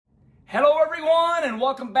Hello, everyone, and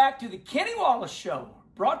welcome back to the Kenny Wallace Show,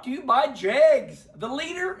 brought to you by Jegs, the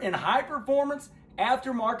leader in high-performance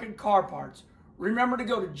aftermarket car parts. Remember to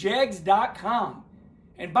go to jegs.com.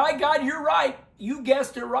 And by God, you're right. You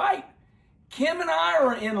guessed it right. Kim and I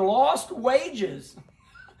are in Lost Wages,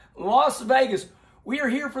 Las Vegas. We are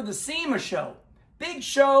here for the SEMA show. Big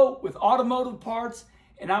show with automotive parts,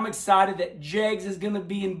 and I'm excited that Jegs is going to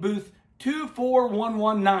be in booth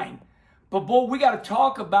 24119. But, boy, we got to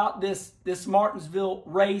talk about this Martinsville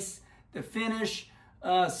race, the finish.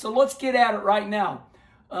 So let's get at it right now.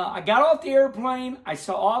 I got off the airplane. I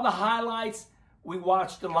saw all the highlights. We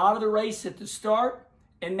watched a lot of the race at the start.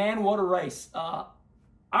 And, man, what a race.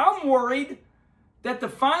 I'm worried that the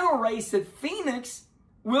final race at Phoenix,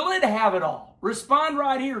 will it have it all? Respond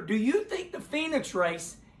right here. Do you think the Phoenix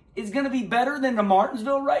race is going to be better than the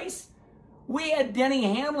Martinsville race? We had Denny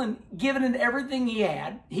Hamlin giving it everything he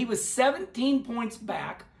had. He was 17 points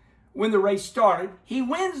back when the race started. He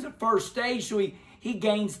wins the first stage, so he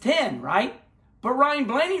gains 10, right? But Ryan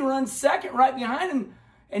Blaney runs second right behind him,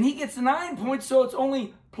 and he gets 9 points, so it's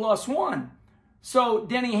only +1. So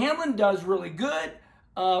Denny Hamlin does really good,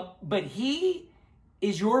 but he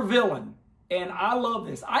is your villain, and I love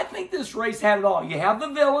this. I think this race had it all. You have the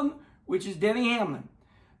villain, which is Denny Hamlin.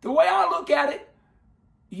 The way I look at it,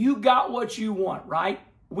 you got what you want, right?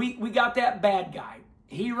 We got that bad guy.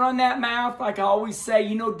 He run that mouth, like I always say.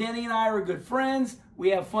 You know, Denny and I are good friends.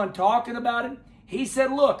 We have fun talking about it. He said,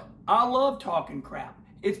 look, I love talking crap.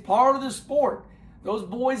 It's part of the sport. Those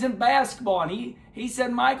boys in basketball, and he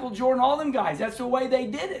said Michael Jordan, all them guys, that's the way they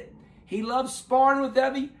did it. He loves sparring with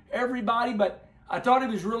everybody, but I thought he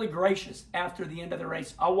was really gracious after the end of the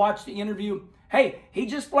race. I watched the interview. Hey, he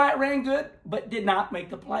just flat ran good, but did not make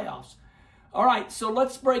the playoffs. All right, so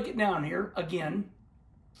let's break it down here again.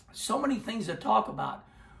 So many things to talk about.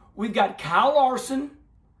 We've got Kyle Larson.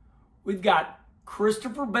 We've got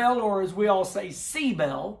Christopher Bell, or as we all say,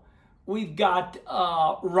 C-Bell. We've got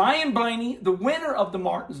Ryan Blaney, the winner of the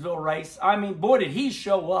Martinsville race. I mean, boy, did he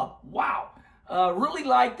show up. Wow. Really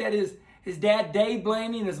like that his dad, Dave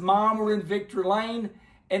Blaney, and his mom were in Victory Lane.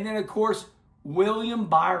 And then, of course, William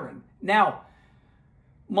Byron. Now,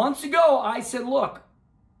 months ago, I said, look,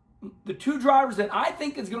 the two drivers that I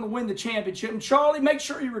think is going to win the championship, and Charlie, make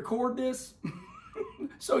sure you record this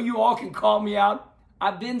so you all can call me out.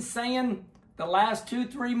 I've been saying the last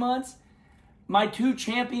 2-3 months, my two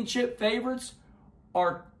championship favorites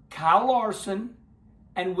are Kyle Larson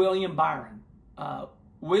and William Byron.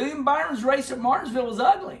 William Byron's race at Martinsville was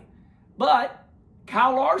ugly, but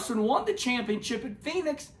Kyle Larson won the championship at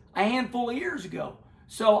Phoenix a handful of years ago.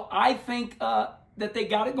 So I think that they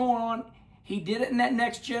got it going on. He did it in that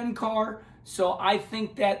next-gen car, so I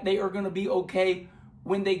think that they are going to be okay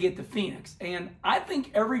when they get to Phoenix. And I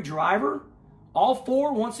think every driver, all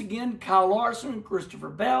four, once again, Kyle Larson, Christopher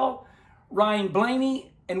Bell, Ryan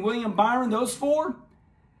Blaney, and William Byron, those four,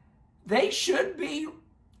 they should be,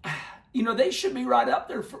 they should be right up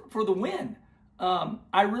there for the win.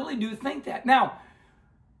 I really do think that. Now,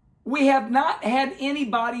 we have not had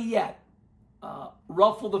anybody yet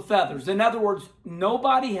ruffle the feathers. In other words,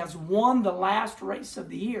 nobody has won the last race of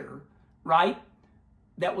the year, right?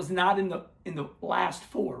 That was not in the last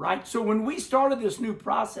four, right? So when we started this new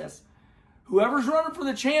process, whoever's running for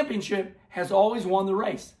the championship has always won the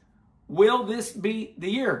race. Will this be the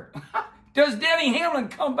year? Does Denny Hamlin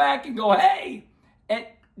come back and go, hey? And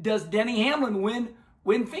does Denny Hamlin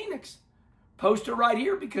win Phoenix? Post it right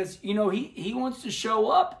here because, he wants to show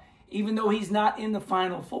up even though he's not in the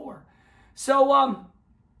Final Four. So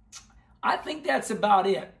I think that's about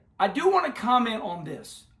it. I do want to comment on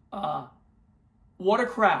this. What a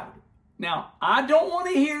crowd. Now, I don't want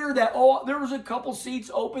to hear that, there was a couple seats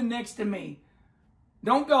open next to me.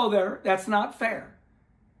 Don't go there. That's not fair.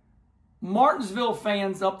 Martinsville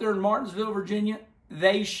fans up there in Martinsville, Virginia,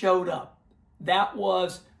 they showed up. Now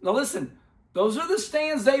listen, those are the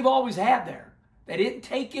stands they've always had there. They didn't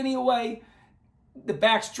take any away. The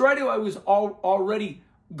back straightaway was already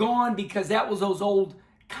gone because that was those old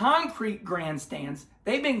concrete grandstands.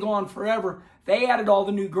 They've been gone forever. They added all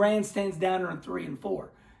the new grandstands down there in 3 and 4.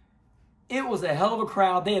 It was a hell of a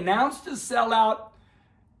crowd. They announced a sellout.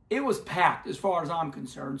 It was packed as far as I'm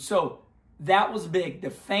concerned. So that was big. The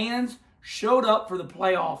fans showed up for the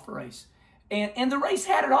playoff race. And the race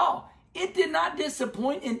had it all. It did not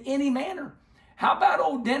disappoint in any manner. How about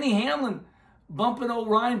old Denny Hamlin bumping old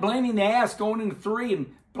Ryan Blaney in the ass going into 3,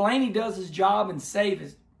 and Blaney does his job and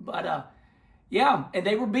saves. But, yeah, and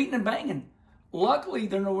they were beating and banging. Luckily,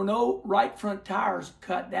 there were no right front tires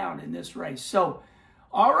cut down in this race. So,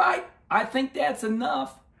 all right, I think that's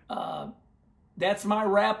enough. That's my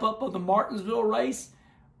wrap-up of the Martinsville race.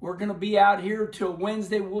 We're going to be out here till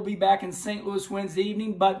Wednesday. We'll be back in St. Louis Wednesday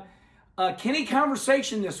evening. But Kenny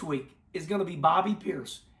conversation this week is going to be Bobby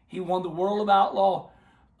Pierce. He won the World of Outlaw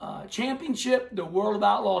Championship, the World of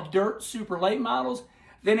Outlaw Dirt Super Late Models.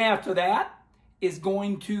 Then after that is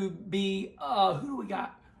going to be, who do we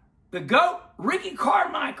got? The GOAT, Ricky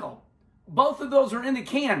Carmichael. Both of those are in the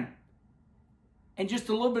can. And just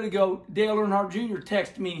a little bit ago, Dale Earnhardt Jr.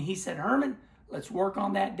 texted me and he said, Herman, let's work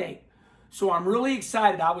on that date. So I'm really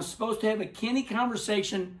excited. I was supposed to have a Kenny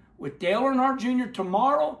conversation with Dale Earnhardt Jr.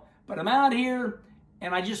 tomorrow, but I'm out here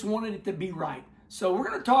and I just wanted it to be right. So we're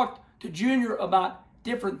going to talk to Junior about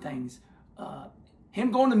different things.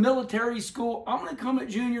 Him going to military school. I'm going to come at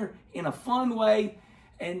Junior in a fun way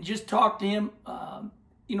and just talk to him,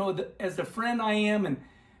 as the friend I am, and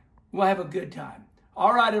we'll have a good time.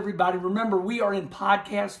 All right, everybody. Remember, we are in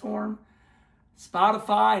podcast form,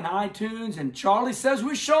 Spotify and iTunes, and Charlie says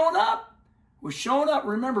we're showing up. We're showing up.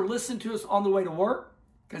 Remember, listen to us on the way to work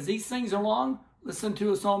because these things are long. Listen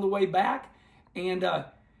to us on the way back. And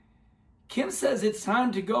Kim says it's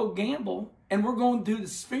time to go gamble, and we're going through the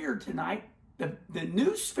Sphere tonight, the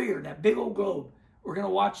new Sphere, that big old globe. We're going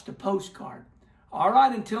to watch the postcard. All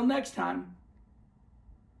right, until next time.